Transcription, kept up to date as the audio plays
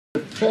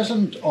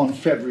President on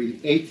February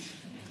 8th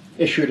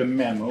issued a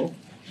memo,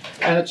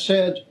 and it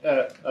said,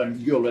 and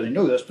you already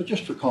know this, but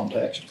just for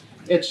context,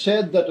 it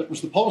said that it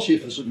was the policy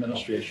of this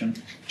administration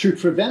to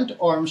prevent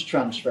arms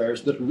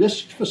transfers that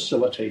risked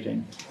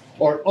facilitating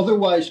or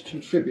otherwise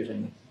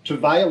contributing to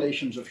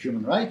violations of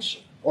human rights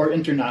or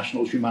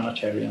international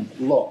humanitarian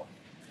law.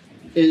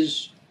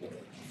 Is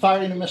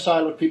firing a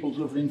missile at people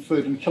delivering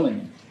food and killing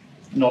them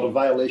not a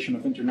violation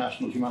of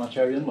international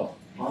humanitarian law?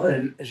 Well,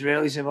 the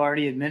Israelis have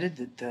already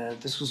admitted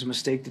that this was a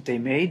mistake that they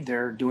made.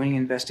 They're doing an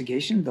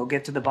investigation. They'll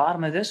get to the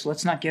bottom of this.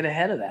 Let's not get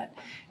ahead of that.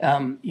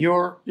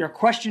 Your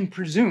question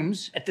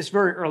presumes at this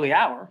very early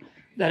hour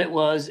that it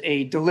was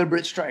a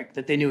deliberate strike,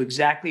 that they knew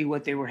exactly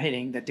what they were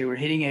hitting, that they were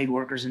hitting aid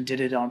workers and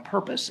did it on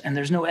purpose, and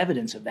there's no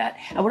evidence of that.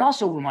 I would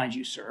also remind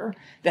you, sir,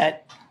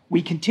 that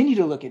we continue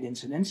to look at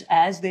incidents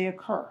as they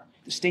occur.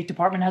 The State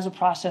Department has a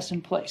process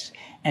in place.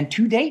 And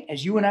to date,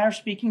 as you and I are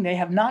speaking, they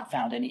have not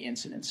found any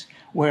incidents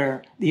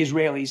where the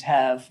Israelis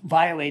have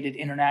violated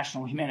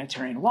international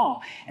humanitarian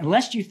law.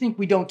 Unless you think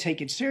we don't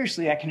take it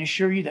seriously, I can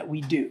assure you that we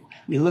do.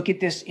 We look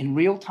at this in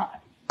real time.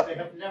 They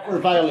have never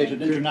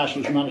violated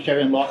international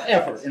humanitarian law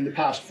ever in the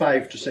past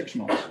 5 to 6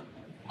 months.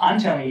 I'm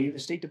telling you, the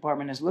State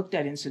Department has looked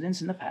at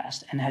incidents in the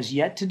past and has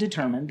yet to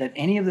determine that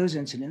any of those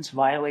incidents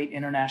violate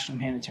international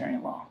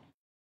humanitarian law.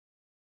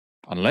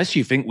 Unless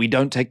you think we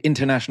don't take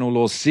international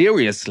law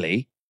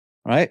seriously,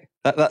 right?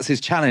 That's his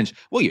challenge.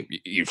 Well,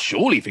 you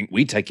surely think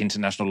we take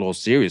international law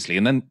seriously,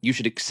 and then you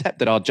should accept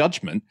that our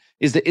judgment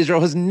is that Israel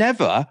has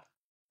never,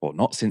 or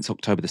not since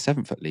October the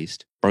 7th at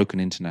least, broken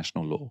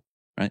international law,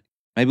 right?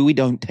 Maybe we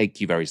don't take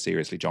you very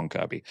seriously, John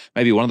Kirby.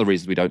 Maybe one of the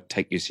reasons we don't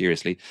take you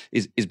seriously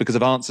is because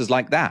of answers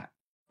like that,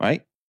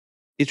 right?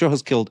 Israel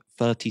has killed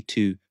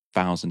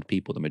 32,000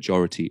 people, the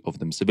majority of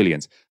them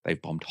civilians.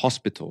 They've bombed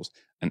hospitals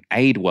and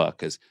aid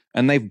workers,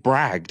 and they've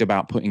bragged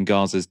about putting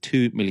Gaza's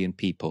 2 million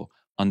people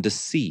under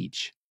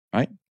siege,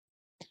 right?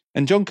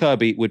 And John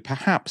Kirby would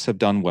perhaps have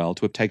done well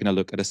to have taken a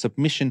look at a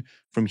submission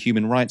from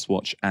Human Rights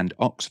Watch and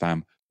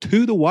Oxfam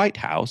to the White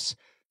House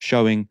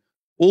showing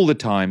all the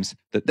times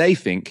that they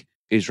think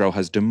Israel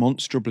has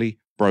demonstrably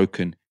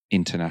broken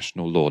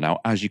international law.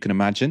 Now, as you can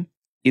imagine,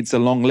 it's a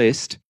long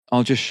list.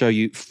 I'll just show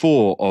you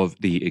 4 of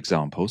the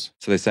examples.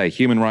 So they say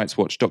Human Rights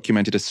Watch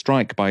documented a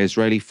strike by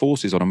Israeli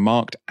forces on a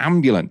marked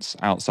ambulance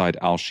outside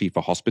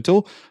Al-Shifa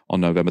Hospital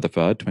on November the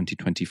 3rd,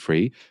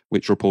 2023,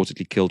 which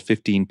reportedly killed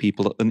 15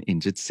 people and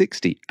injured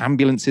 60.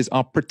 Ambulances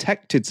are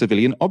protected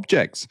civilian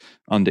objects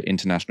under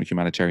international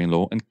humanitarian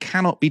law and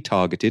cannot be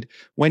targeted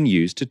when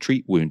used to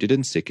treat wounded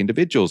and sick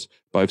individuals,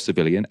 both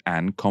civilian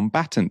and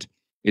combatant.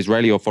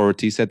 Israeli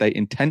authorities said they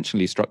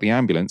intentionally struck the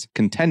ambulance,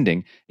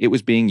 contending it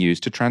was being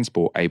used to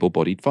transport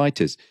able-bodied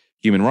fighters.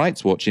 Human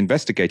Rights Watch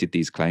investigated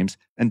these claims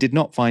and did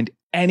not find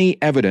any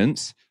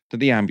evidence that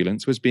the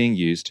ambulance was being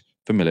used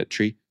for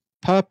military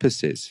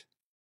purposes.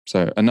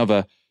 So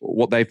another,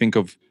 what they think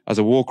of as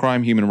a war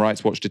crime, Human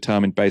Rights Watch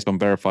determined based on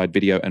verified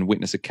video and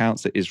witness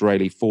accounts that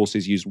Israeli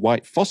forces used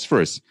white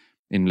phosphorus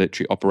in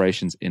military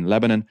operations in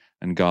Lebanon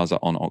and Gaza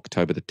on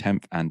October the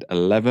 10th and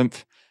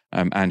 11th.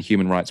 And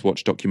Human Rights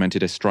Watch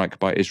documented a strike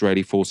by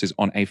Israeli forces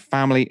on a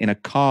family in a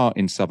car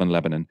in southern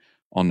Lebanon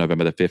on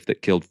November the 5th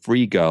that killed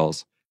 3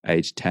 girls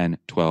aged 10,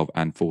 12,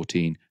 and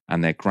 14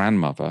 and their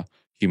grandmother.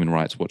 Human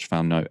Rights Watch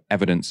found no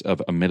evidence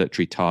of a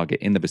military target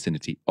in the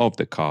vicinity of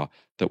the car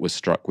that was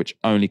struck, which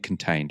only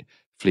contained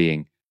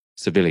fleeing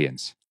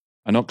civilians.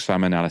 An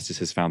Oxfam analysis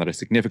has found that a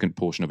significant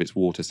portion of its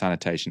water,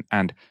 sanitation,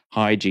 and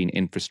hygiene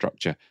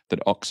infrastructure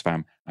that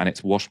Oxfam and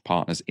its WASH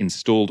partners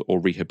installed or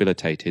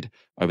rehabilitated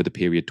over the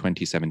period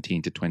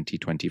 2017 to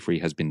 2023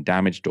 has been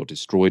damaged or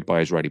destroyed by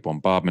Israeli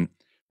bombardment,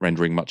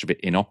 rendering much of it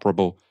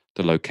inoperable.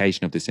 The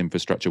location of this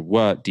infrastructure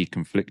were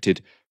deconflicted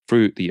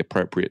through the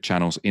appropriate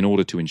channels in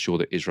order to ensure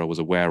that Israel was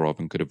aware of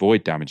and could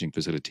avoid damaging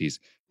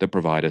facilities that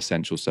provide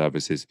essential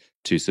services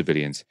to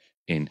civilians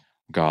in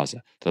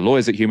Gaza. The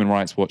lawyers at Human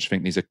Rights Watch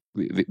think these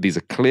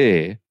are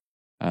clear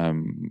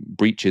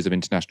breaches of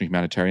international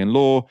humanitarian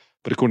law,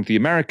 but according to the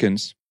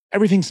Americans,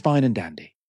 everything's fine and dandy.